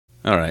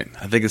All right.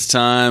 I think it's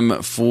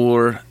time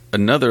for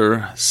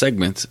another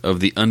segment of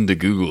the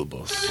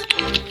Undegooglables.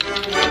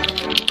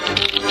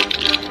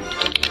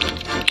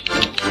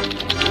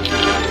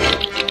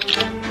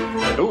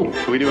 Oh,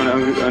 can we do an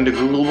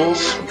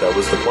Undegooglables? That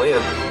was the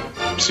plan.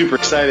 I'm super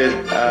excited.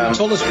 You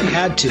told us we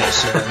had to,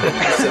 so.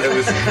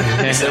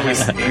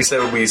 He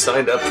said we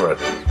signed up for it.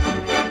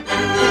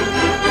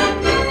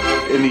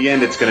 In the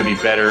end, it's going to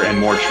be better and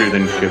more true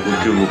than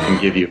Google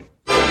can give you.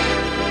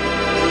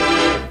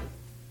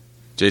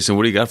 Jason,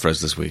 what do you got for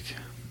us this week?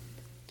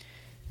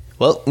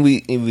 Well,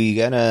 we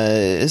got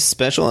a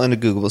special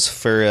Undegooglables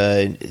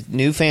for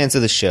new fans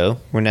of the show.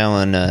 We're now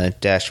on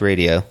Dash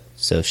Radio,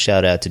 so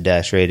shout out to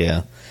Dash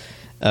Radio.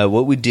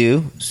 What we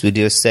do is we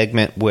do a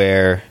segment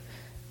where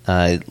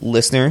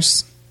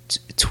listeners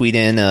tweet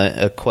in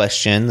a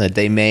question that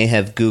they may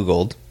have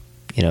Googled.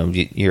 You know,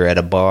 you're at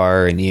a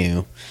bar and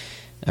you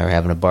are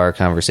having a bar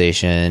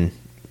conversation.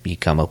 You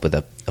come up with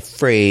a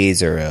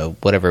phrase or a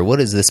whatever. What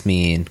does this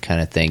mean? Kind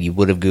of thing. You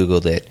would have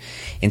Googled it.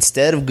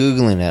 Instead of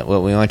Googling it,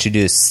 what we want you to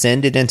do is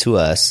send it in to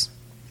us,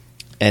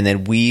 and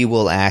then we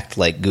will act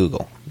like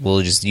Google.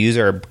 We'll just use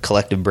our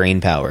collective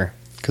brain power,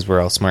 because we're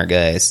all smart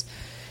guys,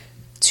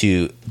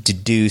 to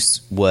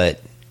deduce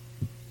what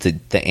the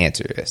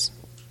answer is.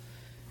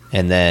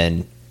 And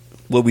then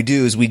what we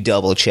do is we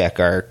double check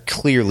our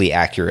clearly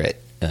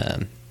accurate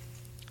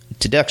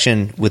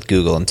deduction with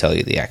Google and tell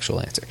you the actual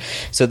answer.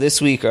 So this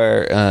week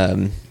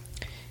our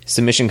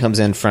submission comes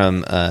in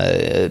from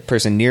a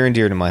person near and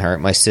dear to my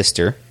heart, my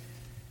sister,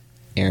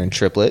 Erin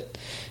Triplett.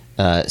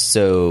 And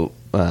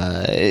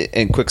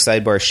quick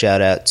sidebar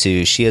shout out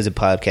to, she has a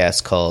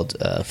podcast called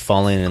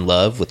Falling in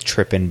Love with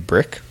Trippin'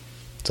 Brick.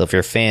 So if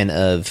you're a fan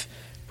of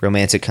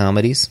romantic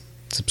comedies,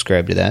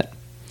 subscribe to that.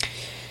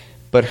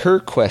 But her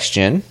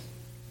question,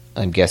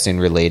 I'm guessing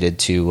related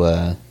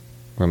to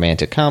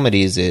romantic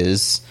comedies,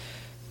 is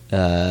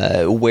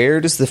where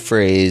does the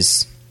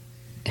phrase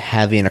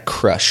having a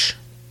crush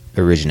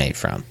originate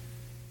from?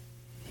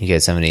 You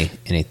guys have any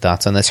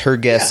thoughts on this? Her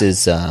guess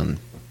is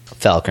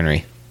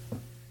falconry,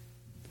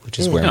 which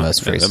is where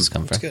most phrases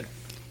come from. That's good.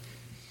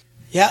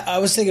 Yeah, I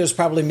was thinking it was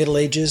probably Middle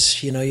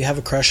Ages. You know, you have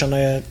a crush on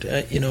a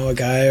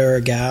guy or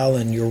a gal,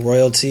 and you're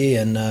royalty,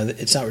 and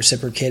it's not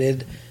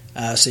reciprocated,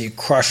 so you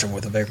crush them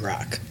with a big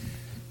rock.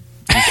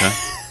 Okay.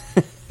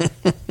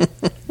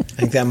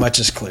 I think that much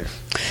is clear.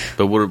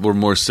 But we're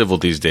more civil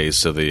these days,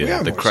 so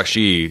the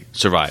crushee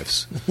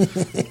survives.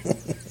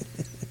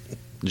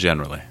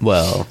 Generally.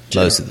 Well,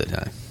 most of the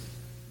time.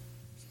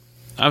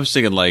 I was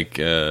thinking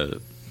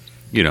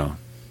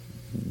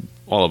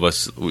all of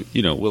us,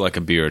 we'll like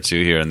a beer or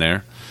two here and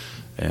there.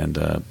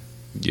 And,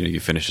 you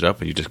finish it up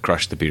and you just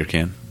crush the beer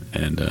can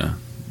and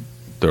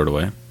throw it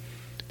away.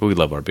 But we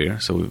love our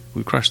beer, so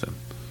we crush them.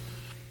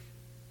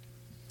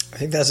 I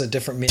think that's a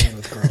different meaning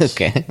with girls.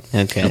 Okay.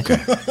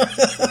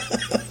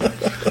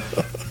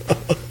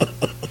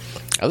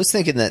 I was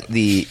thinking that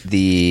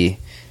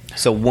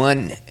so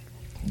one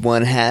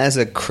has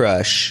a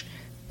crush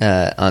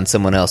on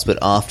someone else, but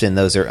often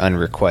those are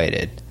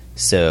unrequited.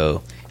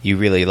 So you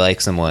really like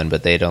someone,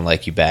 but they don't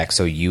like you back,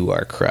 so you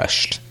are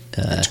crushed.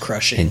 It's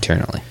crushing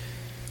internally.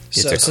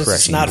 It's a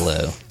crushing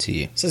blow to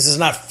you. Since it's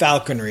not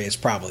falconry, it's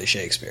probably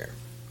Shakespeare.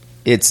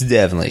 It's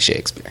definitely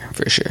Shakespeare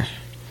for sure.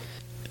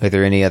 Are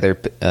there any other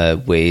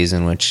ways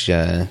in which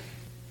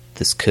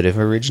this could have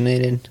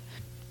originated?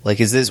 Like,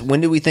 is this?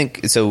 When do we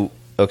think? So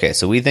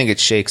we think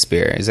it's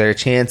Shakespeare. Is there a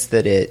chance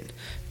that it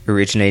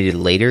originated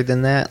later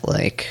than that?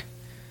 Like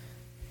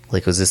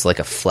was this like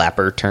a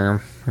flapper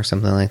term or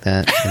something like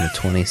that in the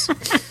 20s?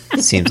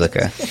 It seems like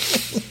a.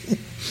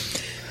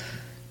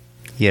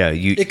 You had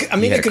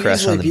a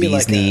crush on the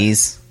bee's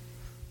knees.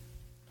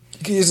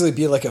 It could easily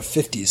be like a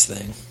 50s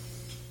thing.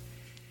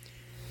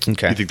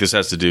 Okay. You think this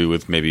has to do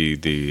with maybe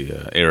the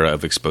era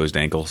of exposed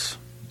ankles?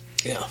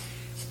 Yeah.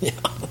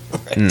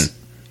 Right.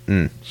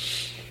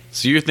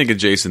 So you're thinking,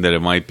 Jason, that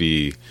it might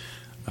be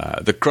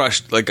the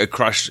crush, like a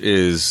crush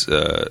is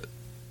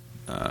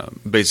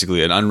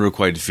basically an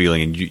unrequited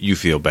feeling and you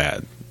feel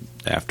bad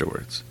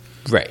afterwards.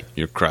 Right.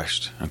 You're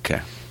crushed.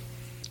 Okay.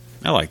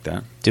 I like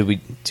that. Do we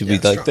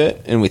like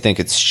that? And we think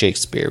it's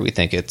Shakespeare. We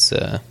think it's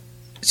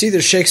it's either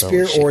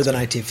Shakespeare or the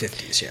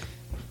 1950s, yeah.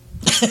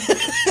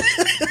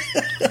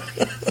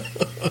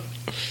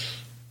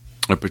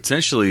 Or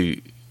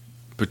potentially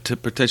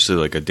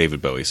like a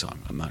David Bowie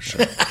song. I'm not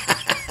sure.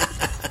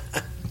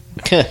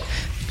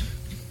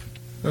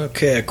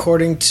 Okay,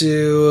 according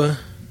to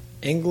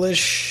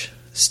English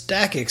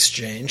Stack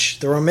Exchange,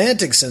 the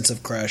romantic sense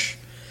of crush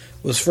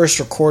was first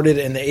recorded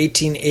in the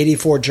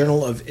 1884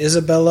 Journal of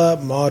Isabella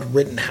Maud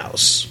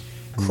Rittenhouse.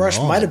 Crush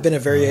might have been a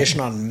variation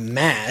on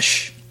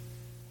mash,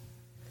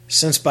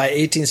 since by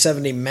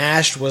 1870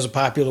 mashed was a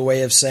popular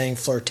way of saying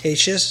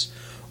flirtatious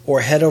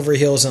or head over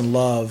heels in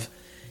love,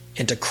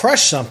 and to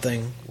crush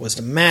something was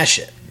to mash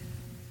it.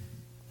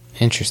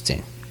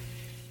 Interesting.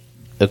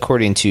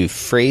 According to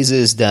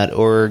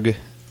phrases.org.uk,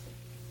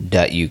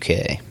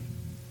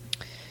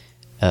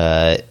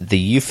 the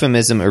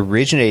euphemism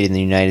originated in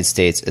the United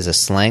States as a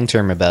slang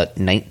term about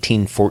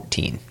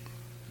 1914.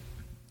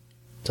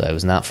 So I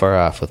was not far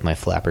off with my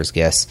flapper's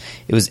guess.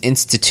 It was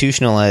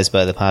institutionalized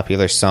by the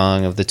popular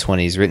song of the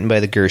 20s, written by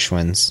the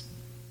Gershwins.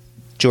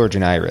 George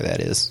and Ira,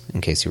 that is,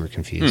 in case you were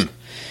confused.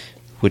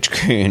 Which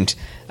crooned,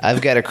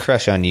 "I've got a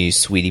crush on you,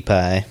 sweetie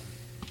pie."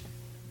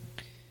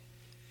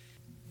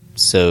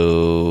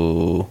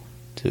 So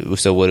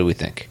what do we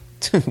think?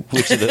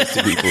 Which of those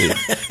do we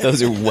believe?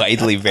 Those are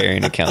widely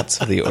varying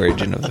accounts of the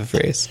origin of the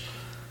phrase.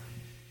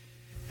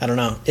 I don't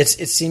know. It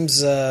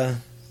seems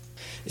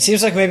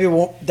like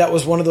maybe that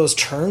was one of those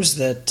terms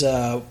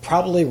that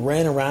probably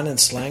ran around in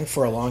slang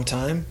for a long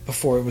time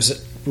before it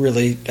was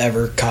really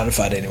ever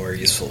codified anywhere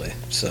usefully.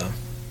 So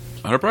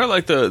I probably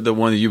like the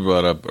one that you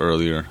brought up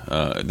earlier,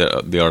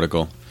 the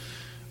article.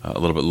 A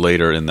little bit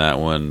later in that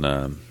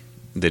one,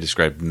 they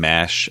described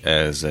MASH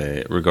as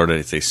regarded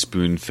as a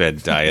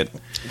spoon-fed diet.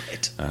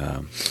 right.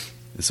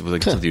 This was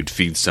like something you'd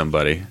feed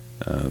somebody.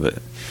 But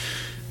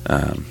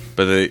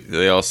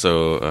they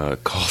also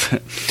called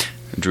it,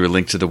 drew a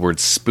link to the word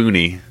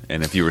spoony,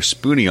 and if you were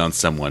spoony on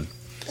someone,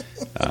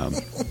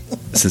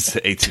 since the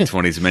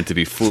 1820s meant to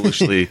be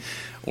foolishly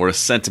or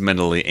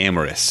sentimentally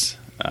amorous.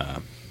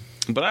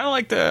 But I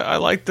like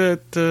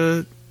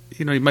that.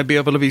 You might be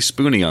able to be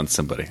spoony on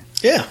somebody.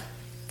 Yeah,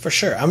 for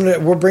sure.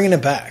 We're bringing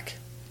it back.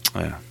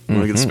 Yeah, you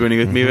want to get spoony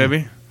with me,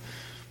 baby?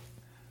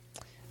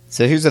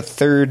 So here's a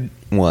third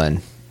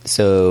one.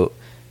 So,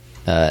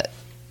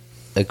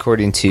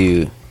 according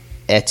to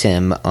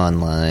Etim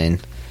Online,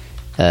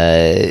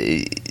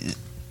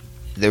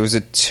 there was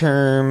a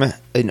term,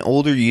 an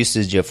older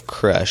usage of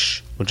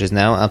crush, which is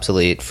now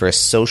obsolete for a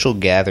social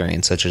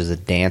gathering such as a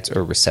dance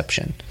or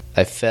reception.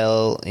 I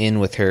fell in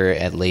with her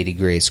at Lady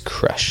Grey's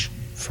crush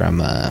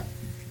from a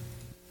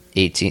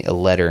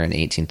letter in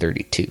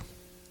 1832.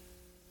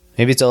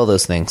 Maybe it's all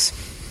those things.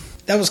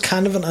 That was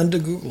kind of an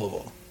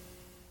Undegoogleable.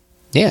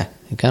 Yeah,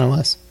 it kind of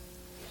was.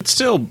 It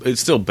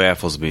still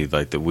baffles me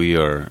that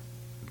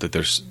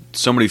there's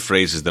so many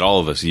phrases that all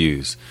of us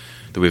use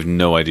that we have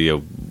no idea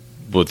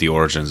what the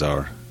origins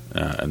are,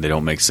 and they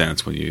don't make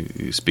sense when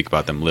you speak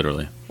about them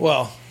literally.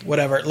 Well,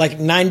 whatever. Like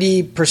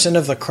 90%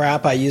 of the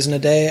crap I use in a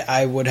day,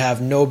 I would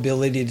have no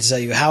ability to tell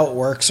you how it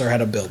works or how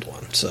to build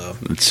one. So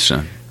It's fair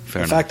enough.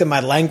 The fact that my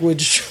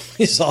language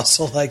is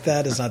also like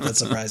that is not that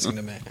surprising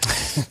to me.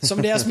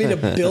 Somebody asked me to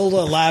build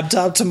a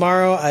laptop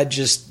tomorrow, I'd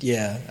just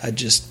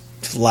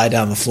lie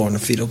down on the floor in a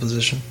fetal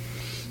position.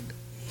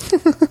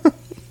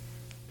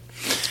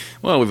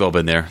 Well, we've all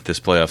been there this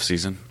playoff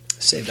season.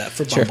 Save that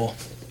for Bumble.